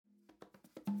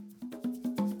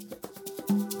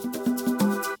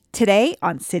Today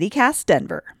on CityCast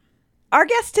Denver. Our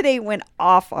guest today went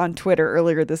off on Twitter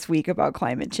earlier this week about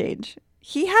climate change.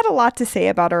 He had a lot to say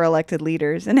about our elected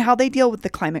leaders and how they deal with the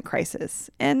climate crisis,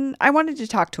 and I wanted to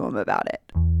talk to him about it.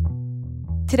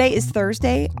 Today is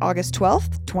Thursday, August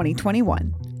 12th,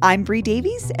 2021. I'm Bree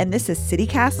Davies, and this is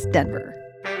CityCast Denver.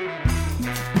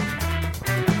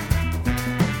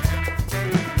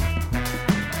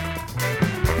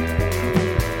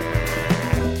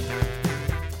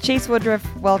 Chase Woodruff,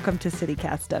 welcome to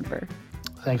CityCast Denver.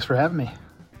 Thanks for having me.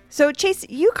 So, Chase,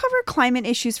 you cover climate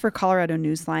issues for Colorado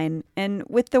Newsline, and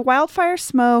with the wildfire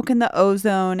smoke and the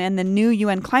ozone and the new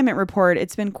UN climate report,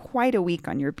 it's been quite a week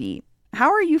on your beat. How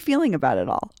are you feeling about it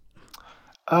all?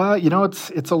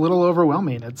 It's a little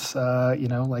overwhelming. It's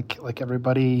like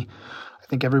everybody, I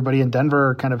think everybody in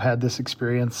Denver kind of had this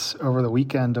experience over the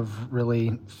weekend of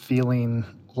really feeling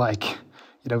like,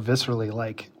 viscerally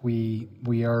like we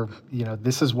are,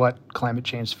 this is what climate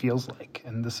change feels like,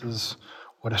 and this is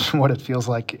what it feels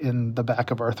like in the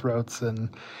back of our throats and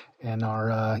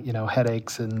our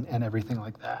headaches and everything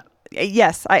like that.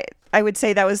 Yes, I would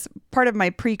say that was part of my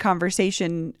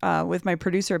pre-conversation with my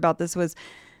producer about this.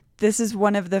 This is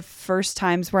one of the first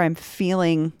times where I'm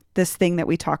feeling this thing that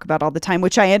we talk about all the time,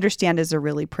 which I understand is a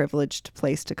really privileged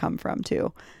place to come from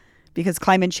too, because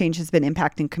climate change has been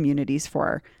impacting communities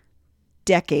for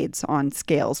decades on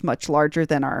scales much larger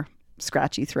than our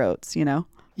scratchy throats,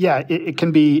 Yeah, it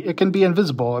can be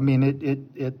invisible. I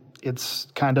mean, it's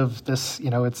kind of this,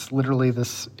 it's literally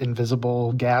this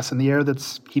invisible gas in the air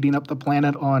that's heating up the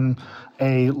planet on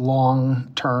a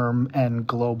long-term and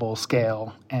global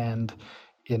scale. And,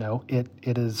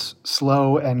 it is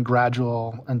slow and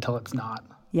gradual until it's not.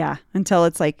 Yeah, until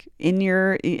it's like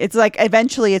it's like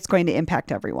eventually it's going to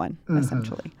impact everyone,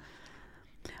 essentially.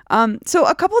 So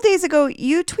a couple of days ago,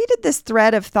 you tweeted this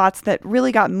thread of thoughts that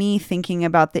really got me thinking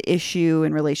about the issue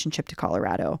in relationship to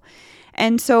Colorado.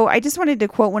 And so I just wanted to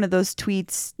quote one of those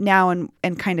tweets now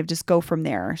and kind of just go from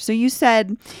there. So you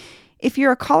said, if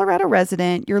you're a Colorado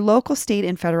resident, your local, state,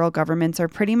 and federal governments are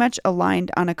pretty much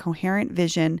aligned on a coherent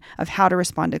vision of how to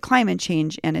respond to climate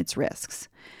change and its risks.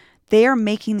 They are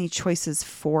making these choices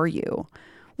for you.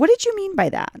 What did you mean by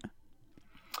that?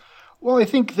 Well, I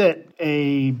think that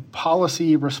a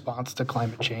policy response to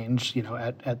climate change,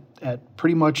 at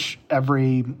pretty much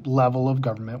every level of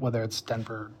government, whether it's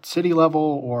Denver city level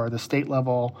or the state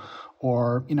level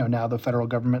or, now the federal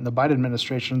government and the Biden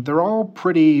administration, they're all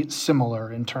pretty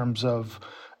similar in terms of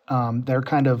their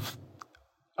kind of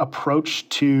approach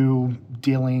to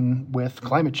dealing with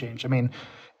climate change. I mean,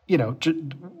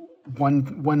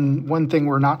 one thing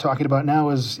we're not talking about now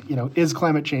is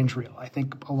climate change real? I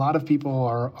think a lot of people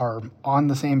are on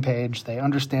the same page. They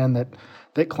understand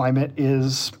that climate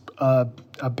is a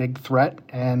big threat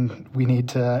and we need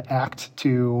to act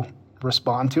to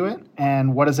respond to it.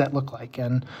 And what does that look like?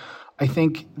 And I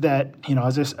think that,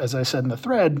 as I said in the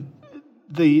thread,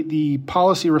 the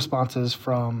policy responses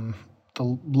from the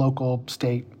local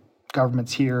state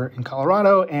governments here in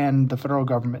Colorado and the federal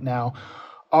government now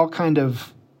all kind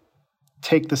of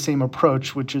take the same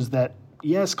approach, which is that,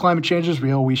 yes, climate change is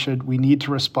real. We need to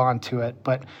respond to it,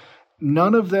 but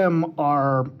none of them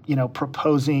are,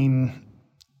 proposing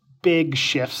big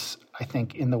shifts, I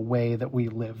think, in the way that we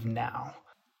live now.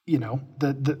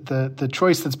 The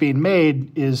choice that's being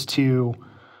made is to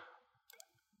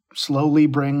slowly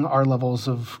bring our levels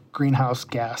of greenhouse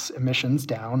gas emissions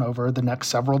down over the next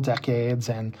several decades.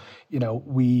 And,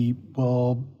 we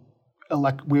will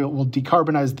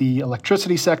decarbonize the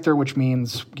electricity sector, which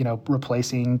means,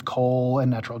 replacing coal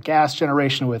and natural gas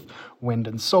generation with wind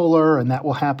and solar, and that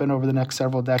will happen over the next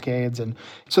several decades. And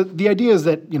so the idea is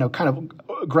that, kind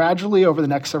of gradually over the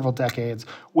next several decades,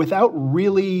 without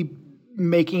really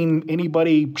making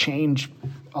anybody change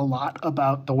a lot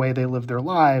about the way they live their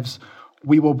lives,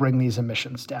 we will bring these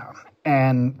emissions down.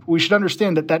 And we should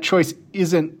understand that choice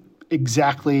isn't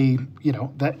exactly,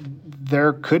 that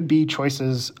there could be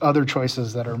other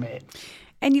choices that are made.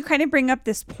 And you kind of bring up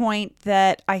this point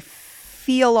that I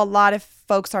feel a lot of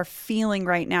folks are feeling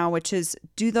right now, which is,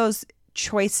 do those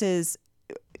choices,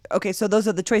 okay, so those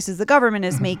are the choices the government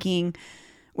is making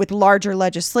with larger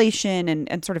legislation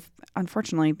and sort of,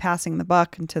 unfortunately, passing the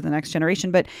buck into the next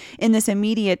generation. But in this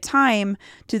immediate time,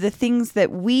 do the things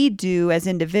that we do as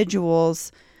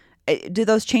individuals, do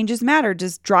those changes matter?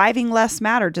 Does driving less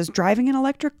matter? Does driving an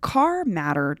electric car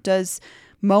matter? Does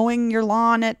mowing your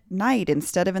lawn at night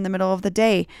instead of in the middle of the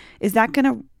day, is that going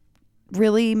to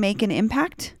really make an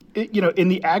impact? In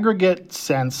the aggregate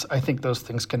sense, I think those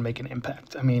things can make an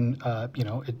impact. I mean,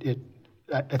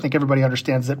 I think everybody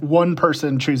understands that one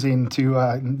person choosing to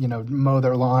mow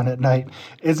their lawn at night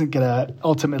isn't going to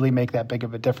ultimately make that big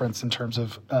of a difference in terms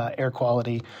of air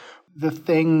quality. The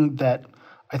thing that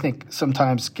I think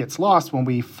sometimes gets lost when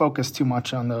we focus too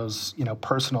much on those,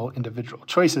 personal individual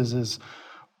choices is,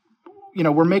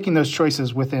 we're making those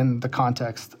choices within the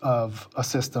context of a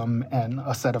system and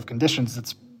a set of conditions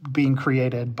that's being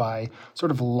created by sort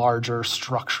of larger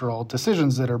structural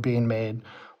decisions that are being made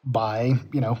by,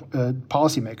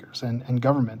 policymakers and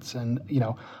governments. And,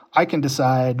 I can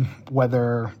decide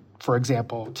whether, for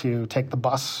example, to take the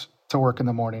bus to work in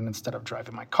the morning instead of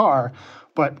driving my car,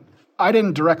 but I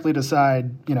didn't directly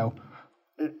decide,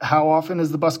 how often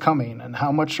is the bus coming and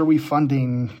how much are we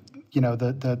funding,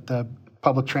 the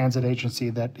public transit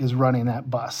agency that is running that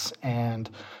bus? And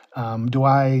do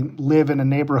I live in a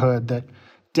neighborhood that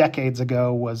decades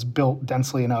ago was built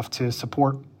densely enough to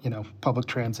support, public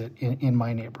transit in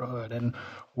my neighborhood? And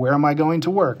where am I going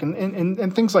to work?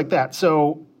 And things like that.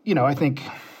 So, I think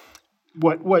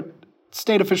what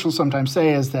state officials sometimes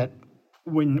say is that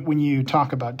when you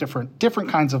talk about different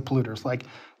kinds of polluters, like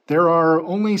there are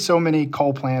only so many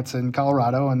coal plants in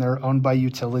Colorado, and they're owned by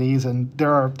utilities, and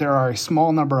there are a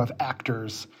small number of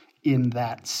actors in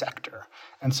that sector,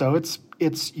 and so it's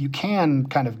you can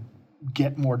kind of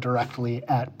get more directly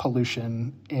at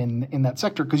pollution in that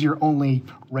sector because you're only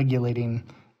regulating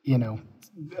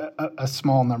a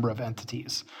small number of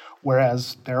entities,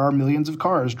 whereas there are millions of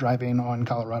cars driving on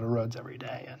Colorado roads every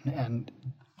day, and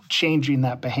changing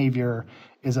that behavior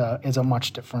is a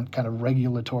much different kind of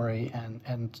regulatory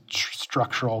and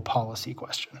structural policy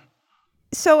question.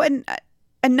 So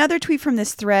another tweet from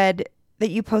this thread that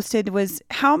you posted was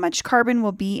how much carbon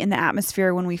will be in the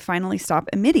atmosphere when we finally stop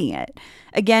emitting it.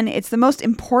 Again, it's the most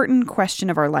important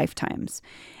question of our lifetimes.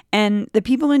 And the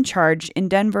people in charge in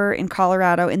Denver, in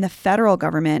Colorado, in the federal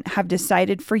government have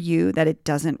decided for you that it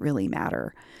doesn't really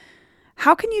matter.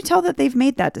 How can you tell that they've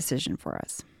made that decision for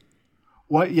us?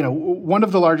 One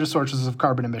of the largest sources of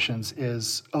carbon emissions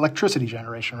is electricity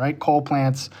generation, right? Coal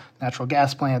plants, natural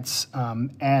gas plants.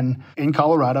 And in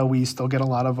Colorado, we still get a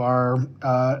lot of our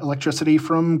electricity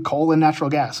from coal and natural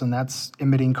gas, and that's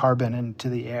emitting carbon into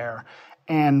the air.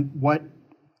 And what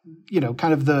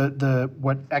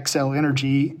Xcel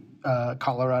Energy,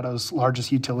 Colorado's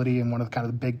largest utility and one of the kind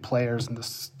of the big players in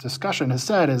this discussion, has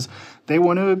said is they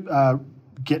want to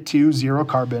get to zero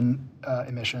carbon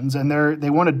emissions, and they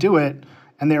want to do it.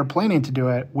 And they're planning to do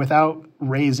it without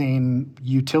raising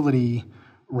utility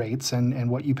rates and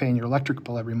what you pay in your electric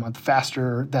bill every month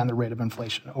faster than the rate of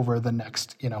inflation over the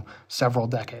next, several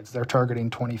decades. They're targeting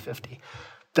 2050.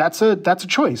 That's a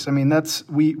choice. I mean,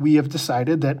 we have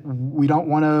decided that we don't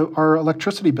want our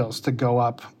electricity bills to go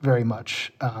up very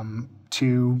much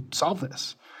to solve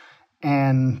this.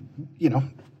 And,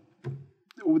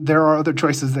 there are other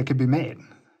choices that could be made.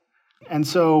 And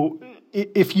so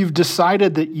if you've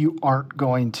decided that you aren't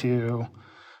going to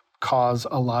cause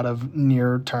a lot of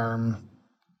near-term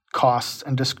costs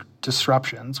and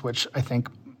disruptions, which I think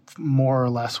more or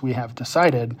less we have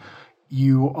decided,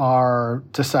 you are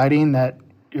deciding that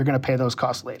you're going to pay those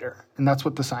costs later. And that's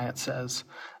what the science says.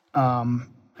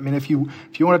 If you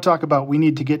want to talk about we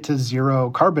need to get to zero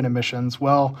carbon emissions,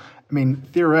 well,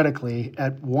 theoretically,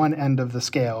 at one end of the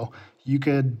scale, you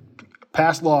could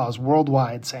pass laws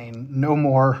worldwide saying no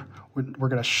more. We're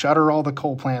going to shutter all the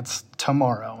coal plants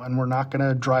tomorrow, and we're not going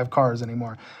to drive cars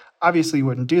anymore. Obviously, you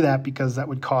wouldn't do that because that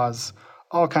would cause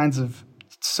all kinds of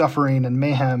suffering and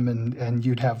mayhem, and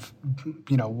you'd have,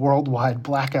 worldwide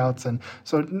blackouts. And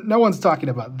so no one's talking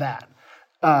about that.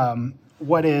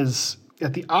 What is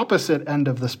at the opposite end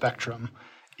of the spectrum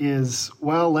is,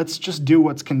 well, let's just do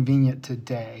what's convenient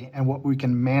today and what we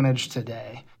can manage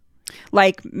today.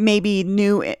 Like maybe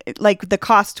the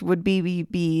cost would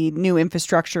be new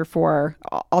infrastructure for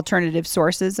alternative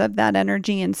sources of that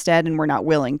energy instead, and we're not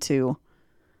willing to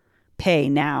pay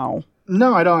now.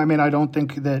 No, I don't. I don't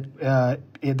think that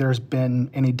there's been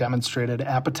any demonstrated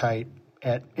appetite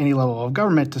at any level of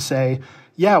government to say,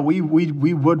 yeah, we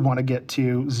would want to get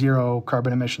to zero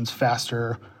carbon emissions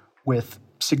faster with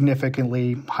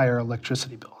significantly higher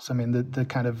electricity bills. The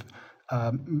kind of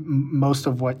most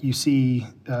of what you see,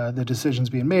 the decisions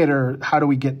being made are how do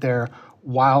we get there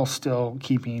while still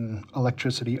keeping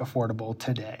electricity affordable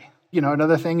today?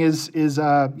 Another thing is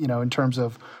in terms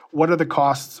of what are the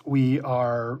costs we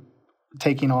are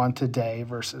taking on today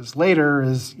versus later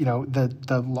is,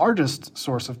 the largest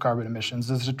source of carbon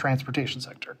emissions is the transportation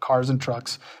sector, cars and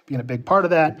trucks being a big part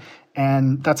of that.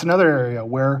 And that's another area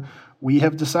where we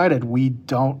have decided we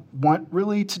don't want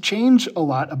really to change a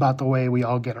lot about the way we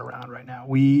all get around right now.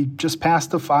 We just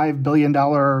passed a $5 billion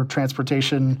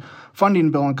transportation funding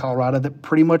bill in Colorado that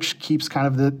pretty much keeps kind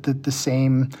of the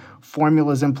same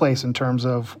formulas in place in terms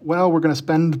of, well, we're going to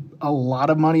spend a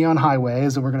lot of money on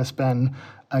highways, and we're going to spend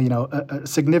a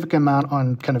significant amount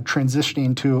on kind of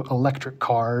transitioning to electric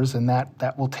cars, and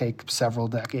that will take several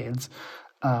decades.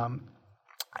 And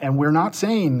we're not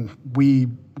saying we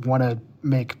want to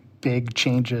make big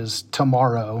changes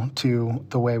tomorrow to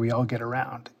the way we all get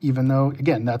around, even though,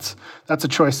 again, that's a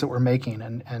choice that we're making.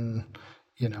 And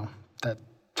that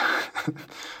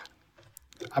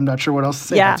I'm not sure what else to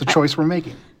say. Yeah, that's a choice we're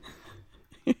making.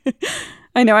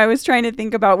 I know. I was trying to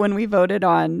think about when we voted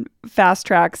on fast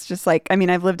tracks, just like,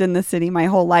 I've lived in the city my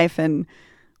whole life, and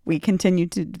we continue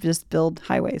to just build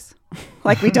highways.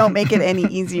 Like, we don't make it any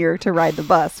easier to ride the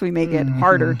bus. We make it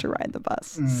harder to ride the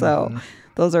bus. So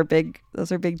those are big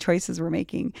choices we're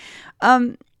making.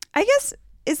 I guess,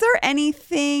 is there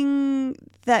anything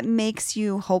that makes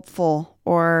you hopeful,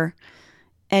 or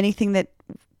anything that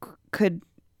could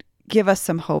give us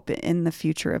some hope in the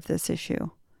future of this issue?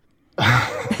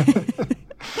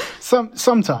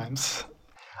 Sometimes.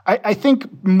 I think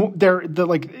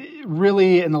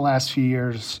really in the last few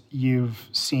years, you've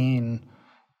seen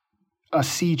a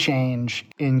sea change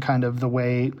in kind of the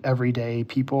way everyday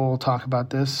people talk about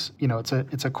this. It's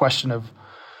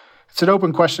an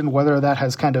open question whether that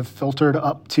has kind of filtered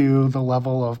up to the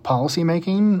level of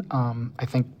policymaking. I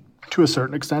think to a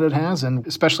certain extent it has, and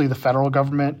especially the federal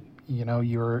government.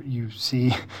 You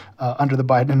see under the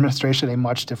Biden administration a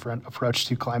much different approach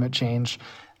to climate change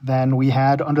than we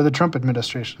had under the Trump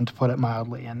administration, to put it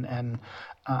mildly. And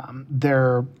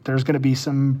there's going to be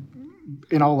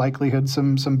in all likelihood,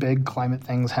 some big climate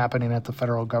things happening at the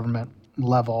federal government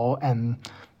level. And,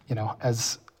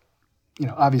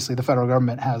 obviously the federal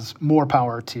government has more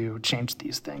power to change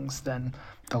these things than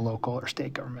the local or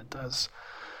state government does.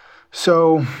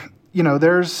 So,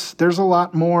 there's a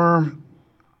lot more,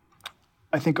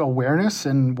 I think, awareness,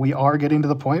 and we are getting to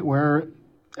the point where,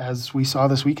 as we saw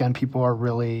this weekend, people are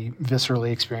really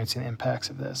viscerally experiencing the impacts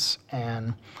of this.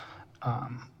 And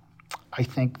I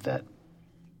think that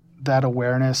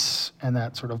awareness and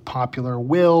that sort of popular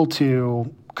will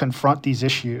to confront these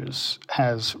issues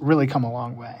has really come a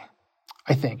long way,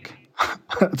 I think.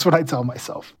 That's what I tell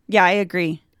myself. Yeah, I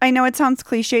agree. I know it sounds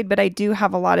cliched, but I do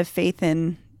have a lot of faith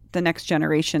in the next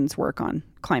generation's work on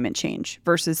climate change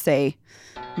versus, say,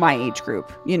 my age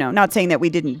group. Not saying that we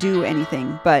didn't do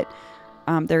anything, but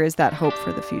there is that hope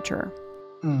for the future.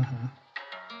 Mm-hmm.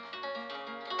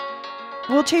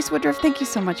 Well, Chase Woodruff, thank you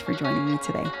so much for joining me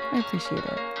today. I appreciate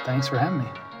it. Thanks for having me.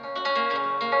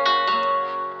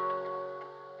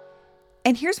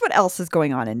 And here's what else is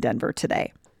going on in Denver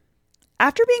today.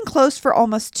 After being closed for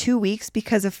almost 2 weeks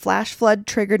because of flash flood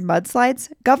triggered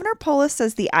mudslides, Governor Polis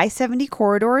says the I-70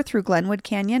 corridor through Glenwood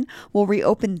Canyon will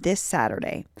reopen this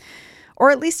Saturday. Or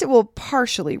at least it will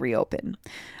partially reopen.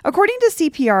 According to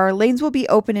CPR, lanes will be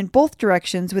open in both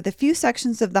directions, with a few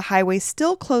sections of the highway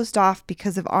still closed off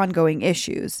because of ongoing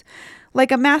issues,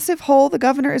 like a massive hole the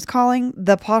governor is calling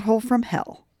the pothole from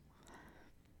hell.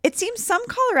 It seems some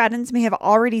Coloradans may have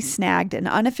already snagged an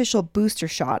unofficial booster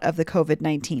shot of the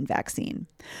COVID-19 vaccine.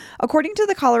 According to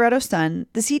the Colorado Sun,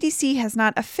 the CDC has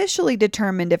not officially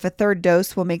determined if a third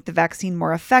dose will make the vaccine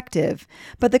more effective,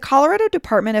 but the Colorado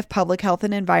Department of Public Health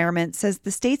and Environment says the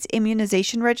state's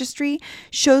immunization registry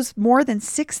shows more than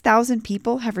 6,000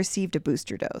 people have received a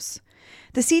booster dose.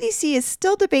 The CDC is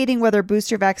still debating whether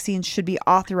booster vaccines should be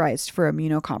authorized for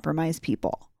immunocompromised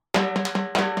people.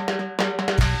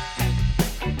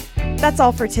 That's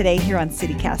all for today here on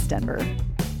CityCast Denver.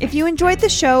 If you enjoyed the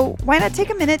show, why not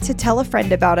take a minute to tell a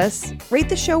friend about us, rate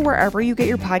the show wherever you get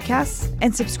your podcasts,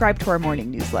 and subscribe to our morning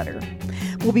newsletter.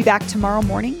 We'll be back tomorrow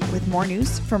morning with more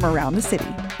news from around the city.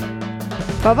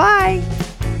 Bye-bye!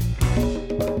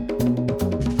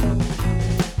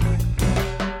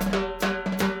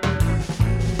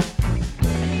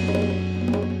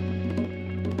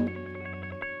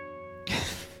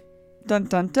 Dun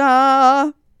dun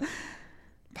dun!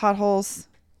 Potholes,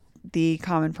 the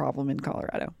common problem in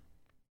Colorado.